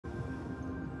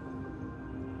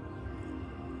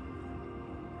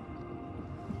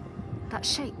That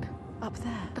shape. Up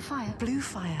there. The fire. Blue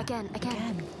fire. Again.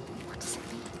 What does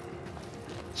it mean?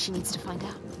 She needs to find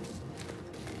out.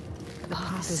 The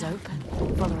path is open.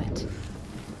 Follow it.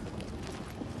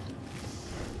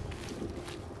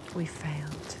 We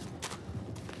failed.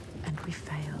 And we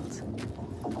failed.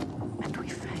 And we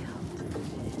failed.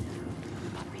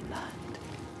 But we learned.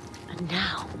 And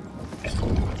now,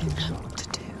 you know what to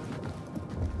do.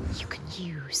 You can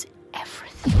use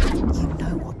everything. You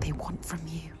know what they want from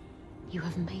you. You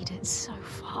have made it so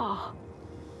far.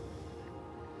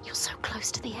 You're so close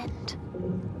to the end.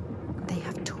 They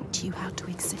have taught you how to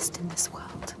exist in this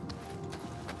world.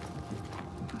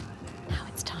 Now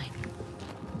it's time.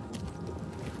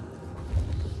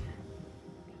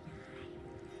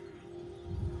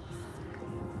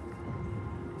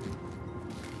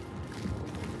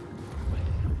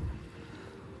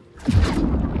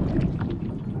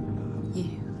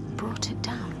 You brought it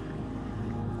down.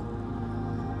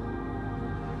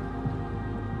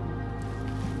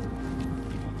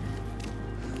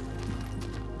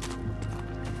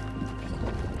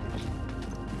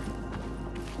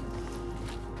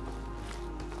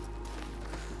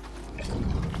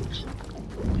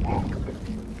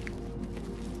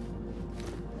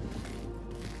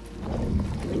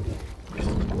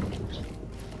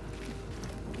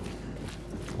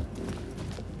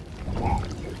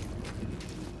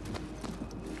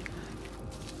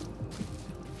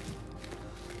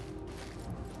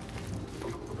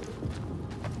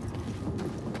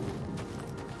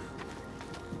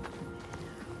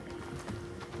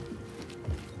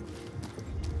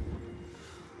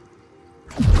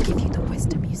 Give you the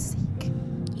wisdom you seek.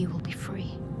 You will be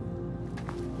free.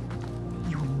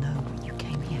 You will know what you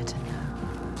came here to know.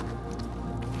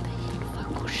 The hidden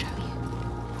folk will show you.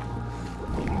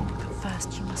 But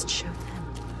first you must show them.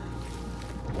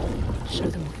 Show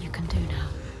them what you can do now.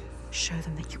 Show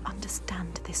them that you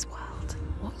understand this world.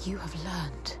 What you have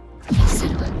learned. Yes,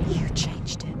 Senua. You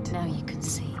changed it. Now you can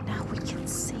see. Now we can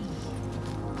see.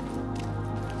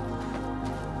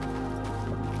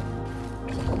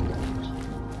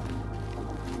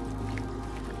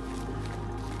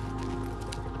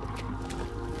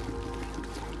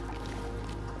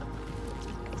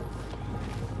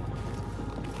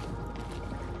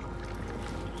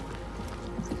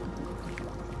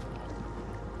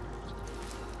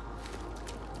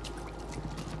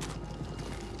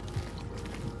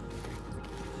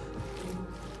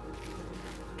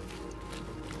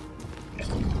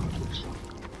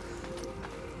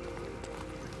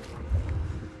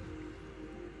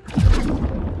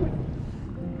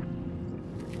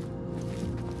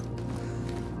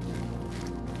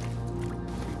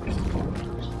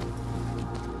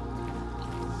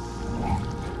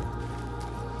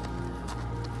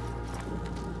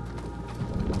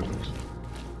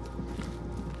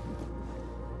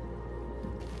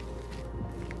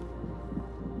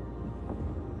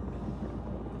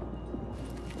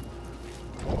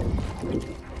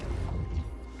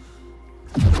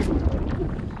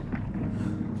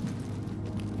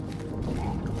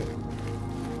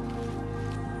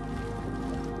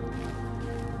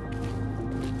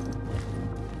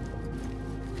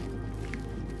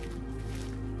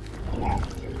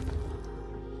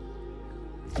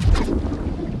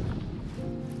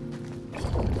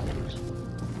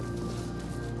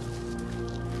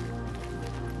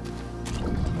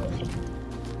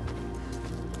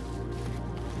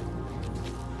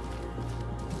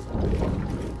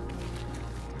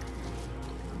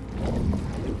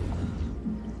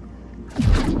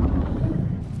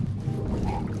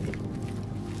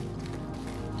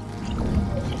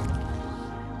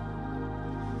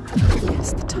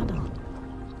 Yes, the tunnel.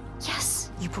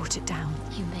 Yes! You brought it down.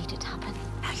 You made it happen.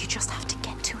 Now you just have to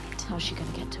get to it. How's she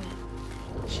gonna get to it?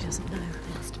 She doesn't know.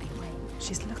 There has to be a way.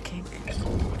 She's looking.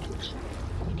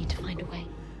 You need to find a way.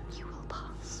 You will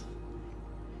pass.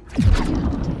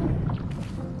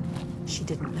 She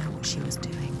didn't know what she was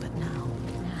doing, but now.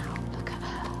 Now, look at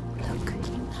her. Look,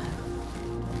 you know.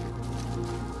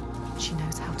 She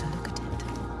knows how to look at it.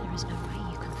 There is no way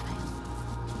you can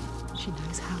fail. She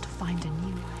knows how to find a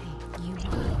new way. You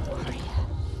are a warrior.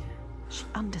 She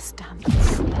understands.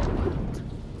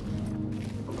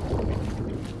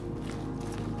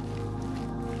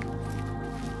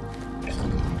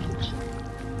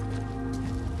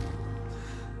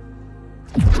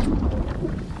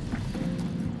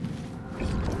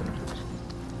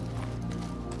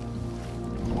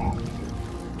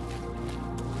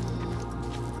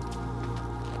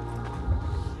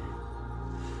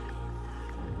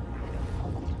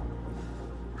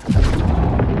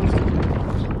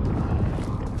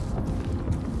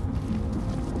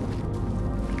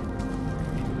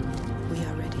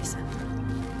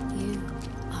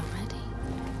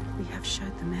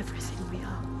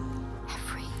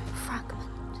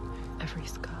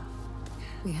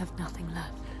 We have nothing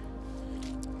left.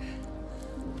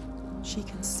 She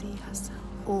can see herself.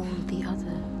 All the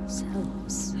other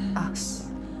selves. Us.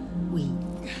 We.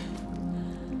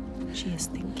 She is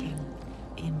thinking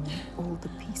in all the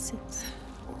pieces.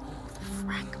 All the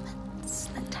fragments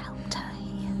that helped her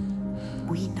here.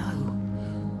 We know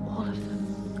All of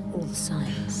them. All the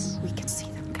signs. we can see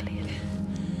them clearly.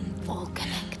 All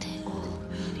connected. All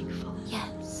meaningful.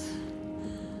 Yes.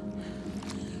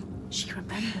 She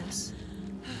remembers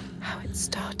how it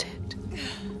started.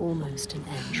 Almost an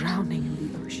end. Drowning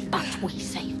in the ocean. But we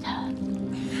saved her.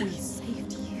 We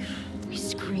saved you. We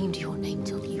screamed your name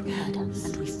till you heard us.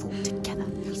 And we fought together.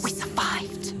 We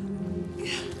survived.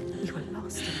 You were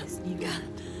lost in this new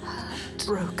land. Hurt.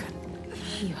 Broken.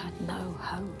 You had no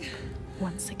hope.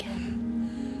 Once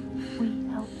again,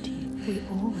 we helped you. We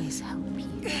always help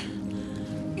you.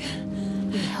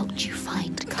 We helped you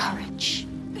find courage.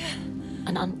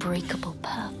 An unbreakable It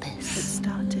purpose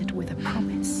started with a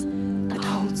promise. that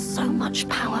holds so much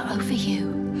power over you.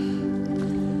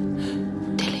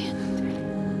 Dillian.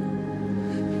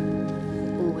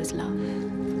 Always love.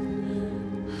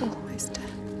 Always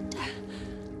death.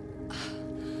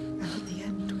 And at the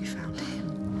end, we found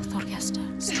him.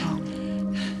 Thorgester. Strong.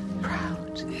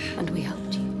 Proud. And we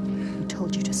helped you. We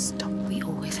told you to stop. We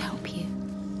always help you.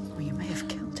 Or you may have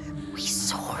killed him. We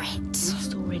saw it. We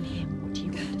saw in him what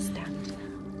you understand.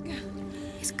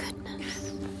 His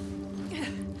goodness.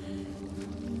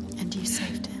 And you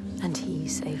saved him. And he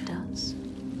saved us.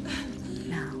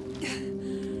 Now,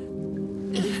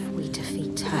 If we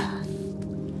defeat her,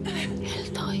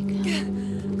 Illtaugi,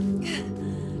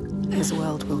 his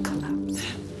world will collapse.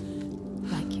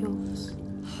 like yours,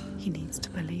 He needs to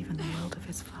believe in the world of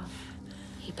his father.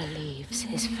 he believes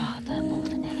his father more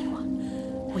than anyone.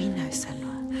 We know,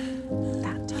 Senua.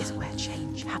 That is where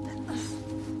change happens.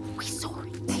 We saw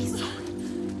it. They saw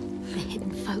it. The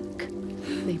hidden folk.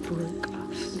 They broke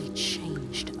us. They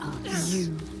changed us.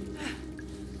 You.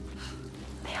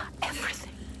 They are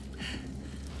everything.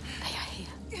 They are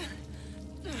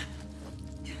here.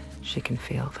 She can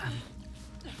feel them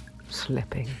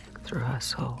slipping through her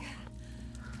soul,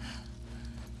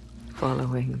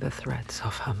 following the threads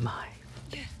of her mind.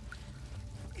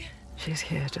 She's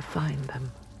here to find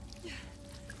them,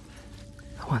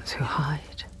 the ones who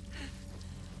hide.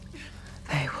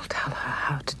 They will tell her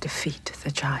how to defeat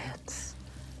the giants,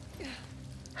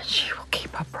 and she will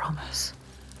keep her promise.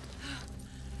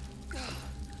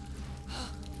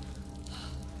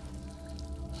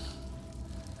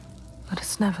 But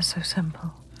it's never so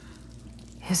simple,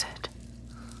 is it?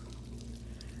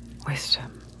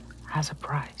 Wisdom has a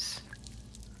price.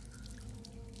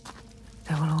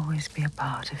 There will always be a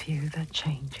part of you that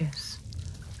changes.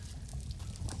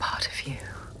 A part of you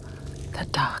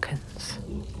that darkens.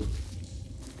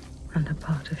 And a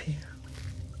part of you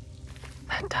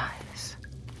that dies.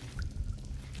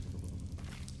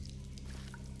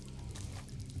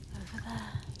 Over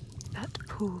there. That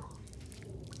pool.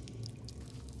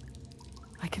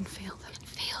 I can feel them. You can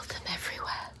feel them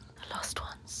everywhere. The lost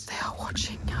ones. They are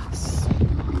watching us.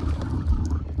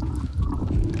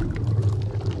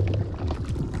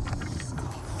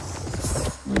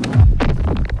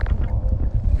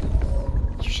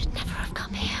 You should never have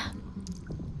come here.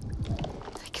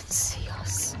 They can see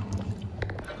us.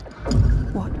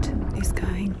 What is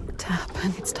going to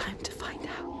happen? It's time to find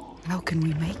out. How can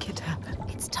we make it happen?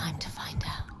 It's time to find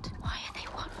out. Why are they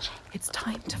watching? It's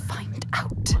time to find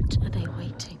out. What are they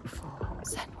waiting for?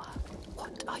 Senua,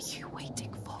 what are you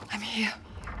waiting for? I'm here.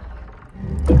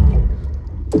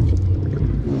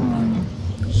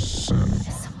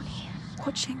 There's someone here.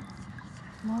 Watching.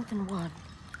 More than one.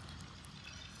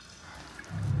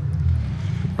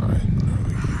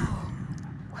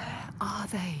 Where are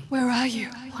they? Where are you?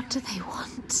 What do they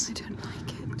want? I don't like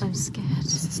it. I'm scared.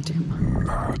 This is too much.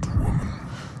 Bad woman.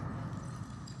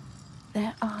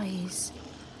 Their eyes.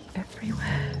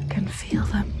 Everywhere. Can feel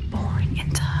them boring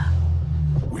into her.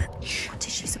 Witch. What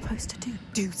is she supposed to do?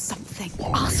 Do something.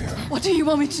 Ask them. What do you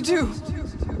want me to do?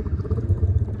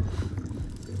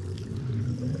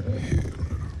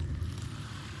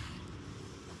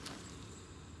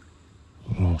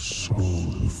 Lost soul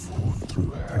who fought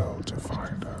through hell to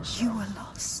find us. You were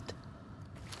lost.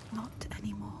 Not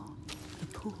anymore. The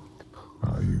pool.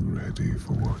 Are you ready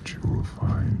for what you will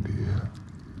find here?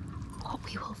 What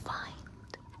we will find.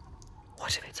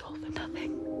 What if it's all for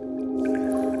nothing?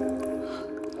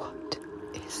 What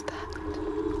is that?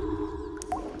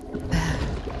 There.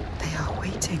 They are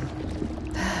waiting.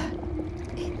 There.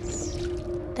 It's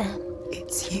them.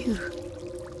 It's you.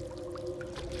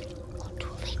 What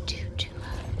will they do to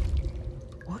her?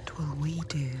 What will we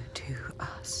do to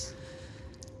us?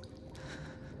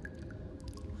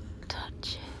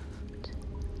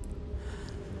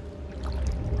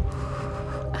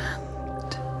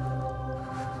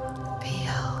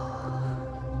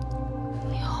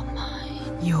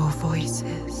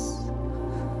 voices.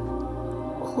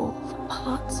 All the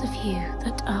parts of you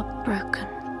that are broken.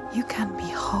 You can be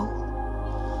whole.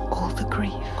 All the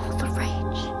grief, All the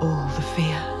rage. all the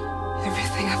fear.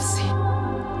 Everything I've seen,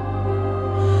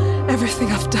 everything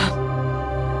I've done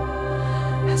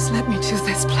has led me to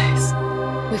this place.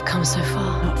 We've come so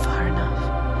far. Not far enough.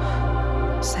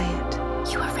 Say it.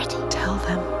 You are ready. Tell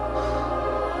them.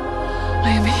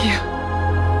 I am here.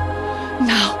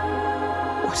 Now.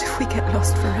 What if we get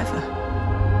lost forever?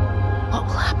 What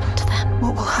will happen to them?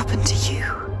 What will happen to you?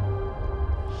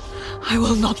 I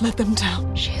will not let them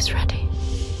down. She is ready.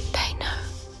 They know.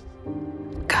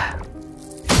 Go.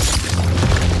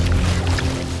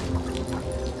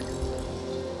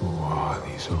 Who are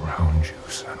these around you,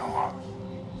 Senua?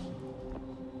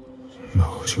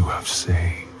 Those you have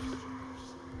saved.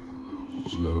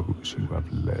 Those you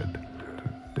have led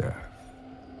to death.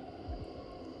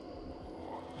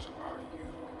 What are you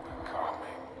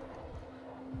becoming?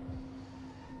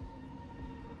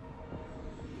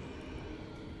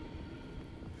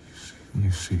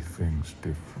 You see things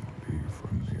differently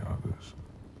from the others.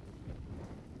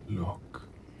 Look,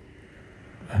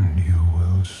 and you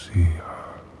will see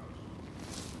her.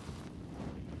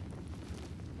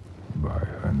 By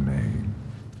her name,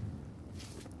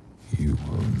 you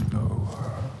will know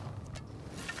her.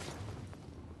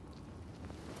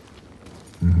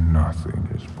 Nothing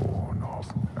is born of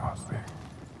nothing.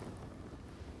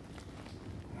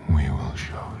 We will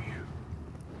show you.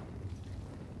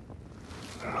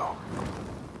 Look.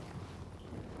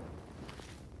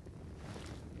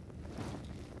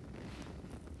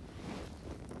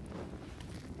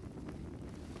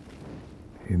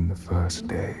 In the first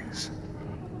days,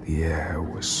 the air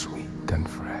was sweet and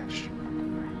fresh.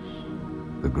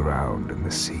 The ground and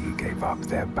the sea gave up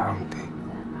their bounty.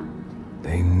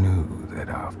 They knew that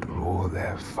after all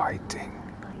their fighting,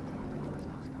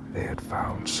 they had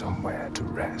found somewhere to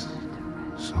rest,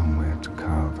 somewhere to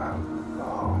carve out a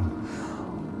home.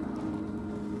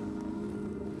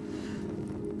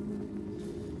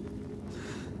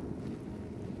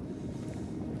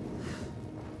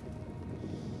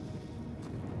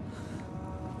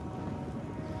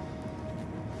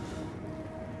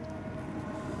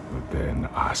 Then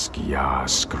Askia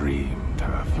screamed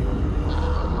her fury.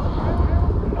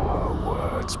 Her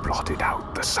words blotted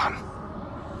out the sun.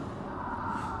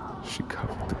 She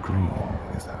covered the green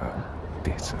with her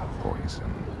bitter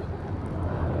poison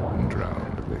and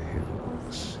drowned the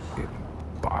hills in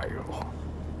bile.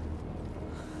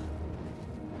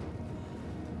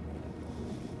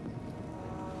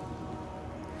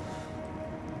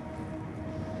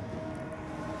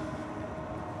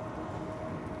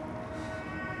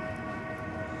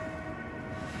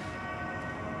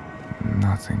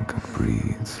 Nothing could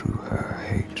breathe through her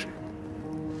hatred.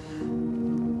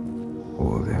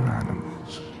 All their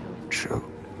animals choked.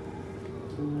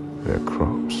 Their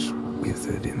crops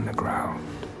withered in the ground.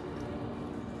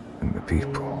 And the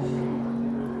people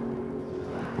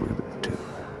withered too.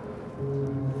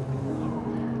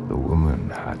 The woman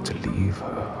had to leave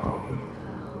her home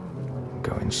and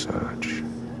go in search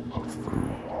of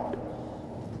food.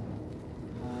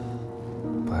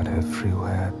 But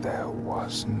everywhere there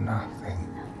was nothing.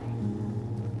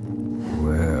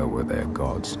 Where were their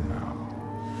gods now?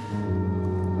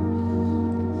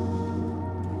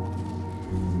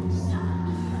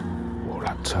 All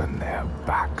had turned their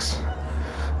backs.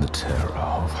 The terror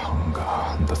of hunger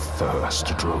and the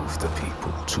thirst drove the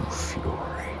people to fury.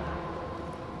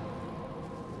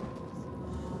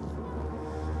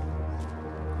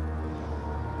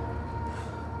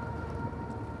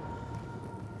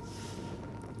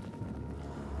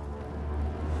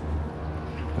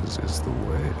 As is the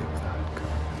way of that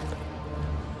kind.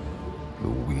 The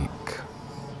weak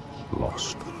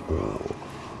lost all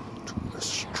to the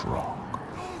strong.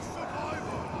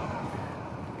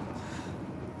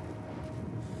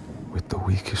 With the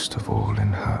weakest of all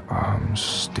in her arms,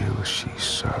 still she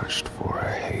searched for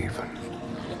a haven.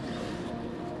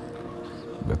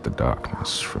 But the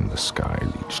darkness from the sky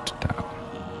reached down.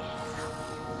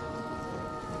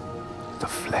 The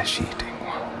flesh-eating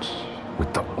ones,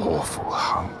 with the awful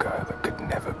hunger that could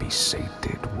never be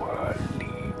sated, were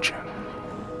legion.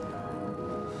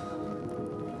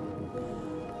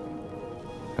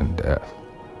 And death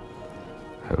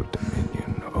held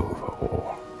dominion over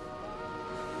all.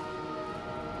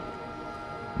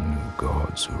 New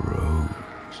gods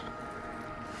arose,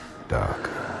 darker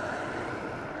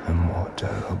and more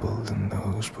terrible than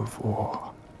those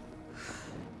before.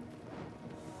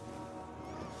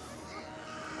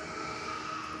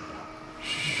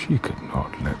 She could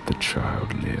not let the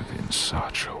child live in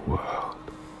such a world.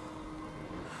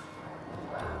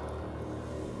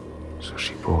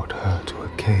 brought her to a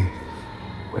cave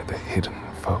where the hidden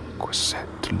folk were set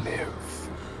to live,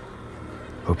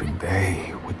 hoping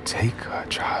they would take her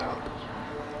child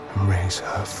and raise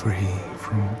her free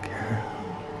from care,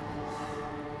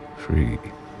 free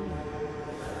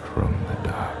from the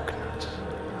darkness.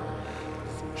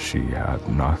 She had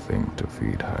nothing to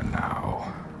feed her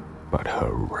now but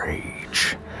her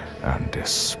rage and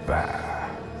despair.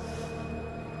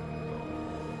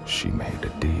 She made a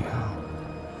deal.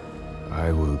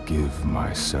 I will give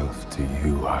myself to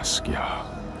you, Askia,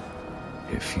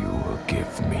 if you will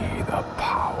give me the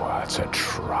power to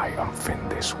triumph in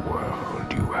this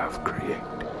world you have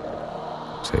created.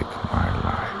 Take my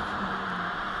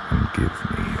life and give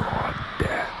me your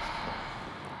death.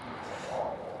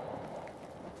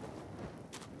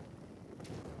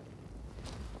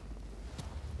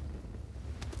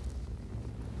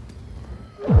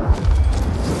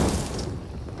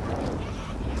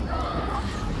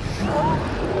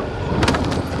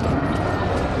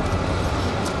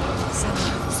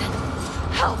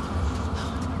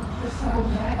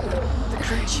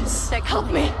 Help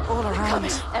me! All around.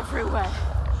 Everywhere.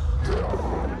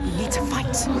 You need to fight.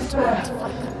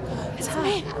 It's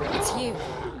me. It's you.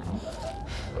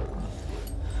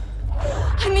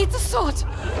 I need the sword.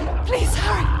 Please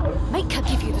hurry. Make her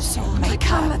give you the sword. I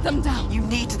can't let them down. You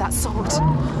need that sword.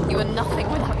 You are nothing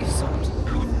without your sword.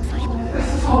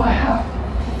 This is all I have.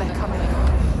 They're coming.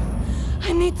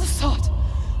 I need the sword.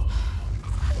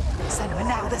 Senua,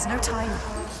 now. There's no time.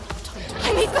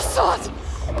 I need the sword.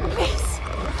 Please.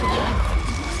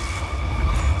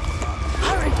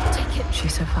 Hurry. Take it. She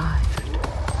survived.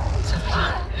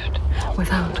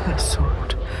 Without her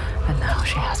sword. And now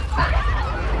she has it back.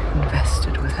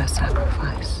 Invested with her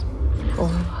sacrifice. All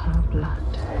her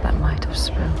blood that might have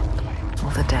spilled.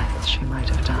 All the deaths she might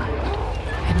have died.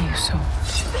 A new sword.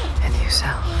 A new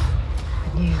self.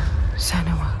 A new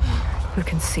Senua who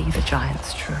can see the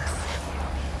giant's truth.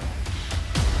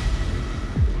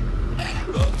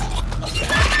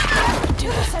 Do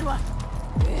this, Senua.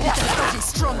 Your God is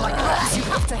strong like hers. You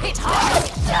have to hit hard.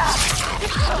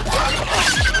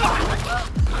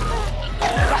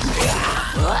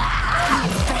 How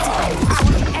would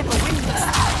you ever win this?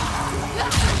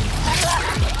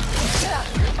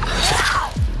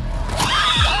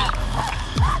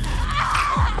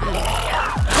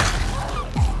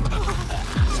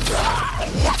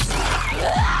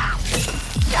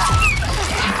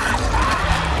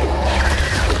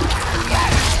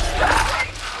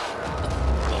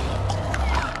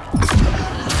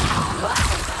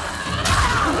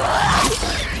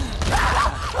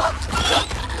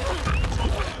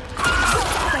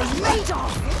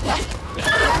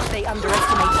 They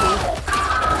underestimate you.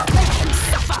 Make him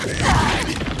suffer!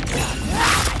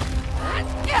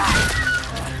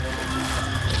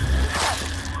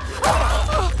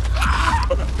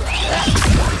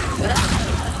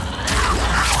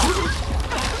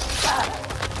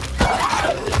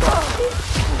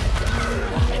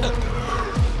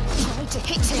 Try to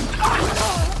hit him.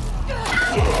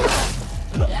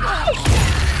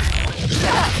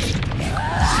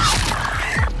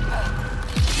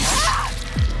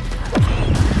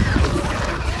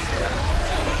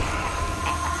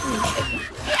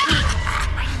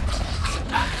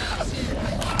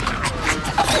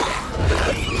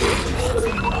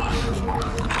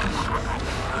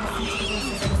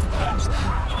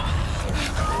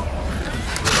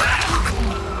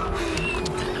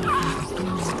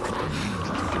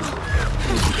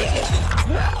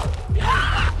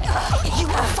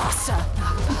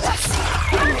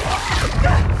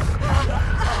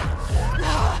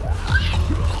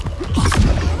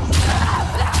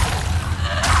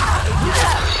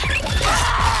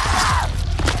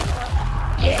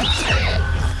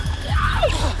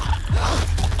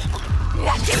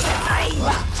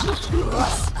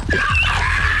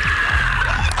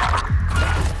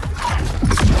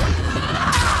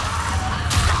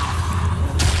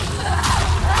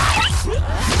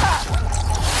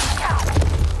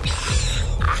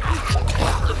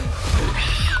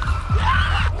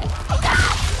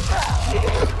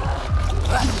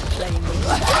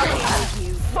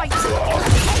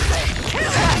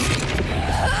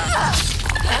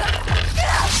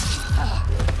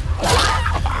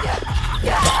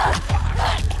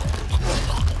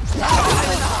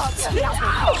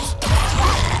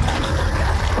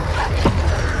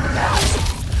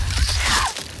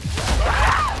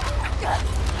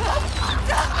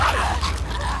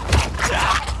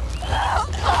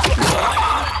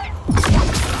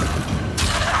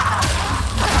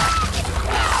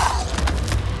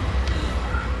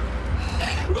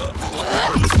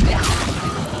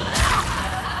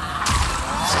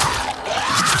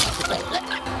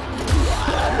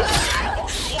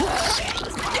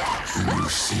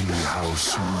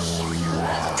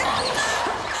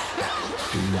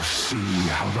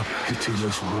 the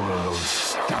pitiless world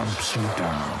stamps you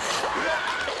down.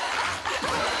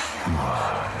 You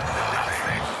are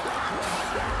nothing.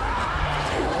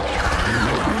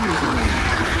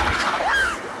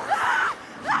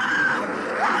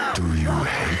 Do you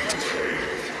hate?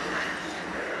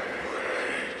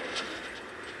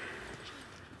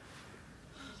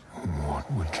 What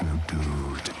would you do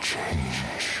to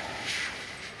change?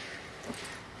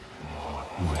 What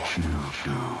would you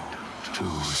do to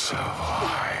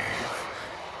survive?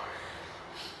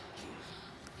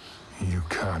 You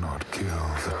cannot kill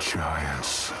the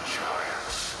giants.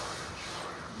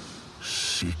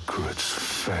 Secrets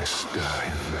fester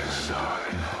in the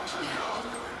darkness.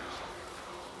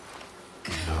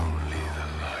 And only the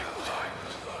light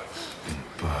can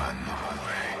burn them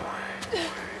away.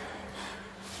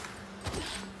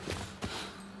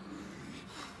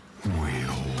 We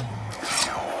all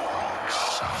walk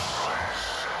somewhere.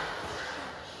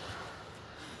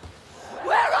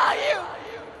 Where are you?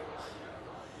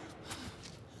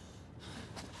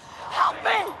 Help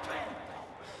me!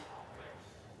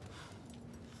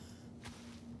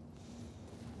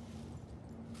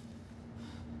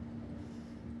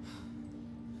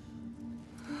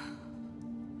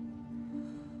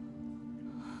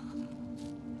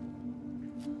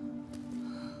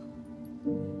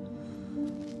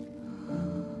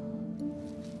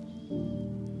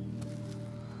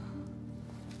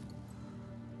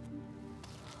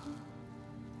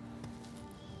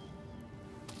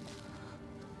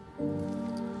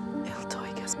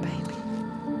 Illtaugi's baby.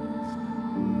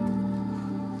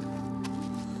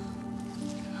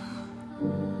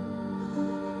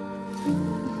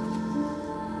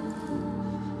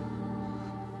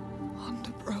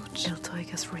 Underbrooch.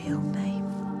 Illtaugi's real name.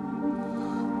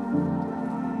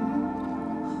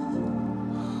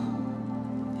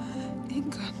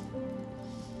 Inga.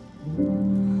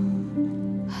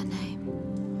 Her name.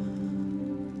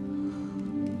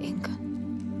 Inga.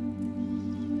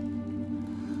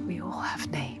 We all have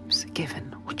names,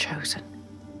 given or chosen.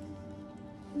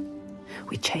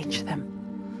 We change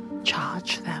them,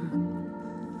 charge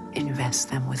them, invest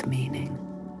them with meaning.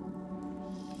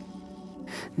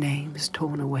 Names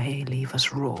torn away leave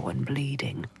us raw and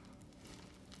bleeding.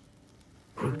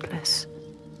 Rootless,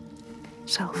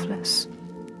 selfless.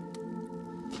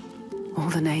 All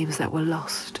the names that were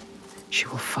lost, she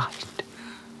will fight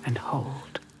and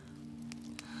hold.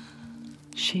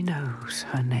 She knows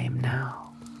her name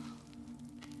now.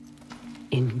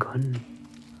 Ingun.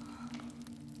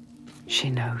 She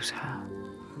knows her.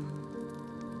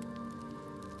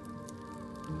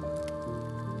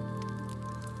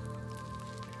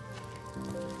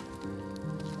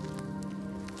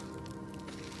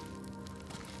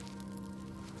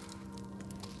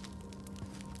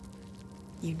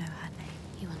 You know her name.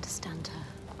 You understand her.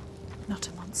 Not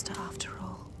a monster after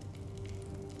all.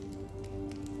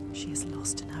 She is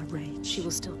lost in her rage. She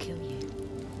will still kill you.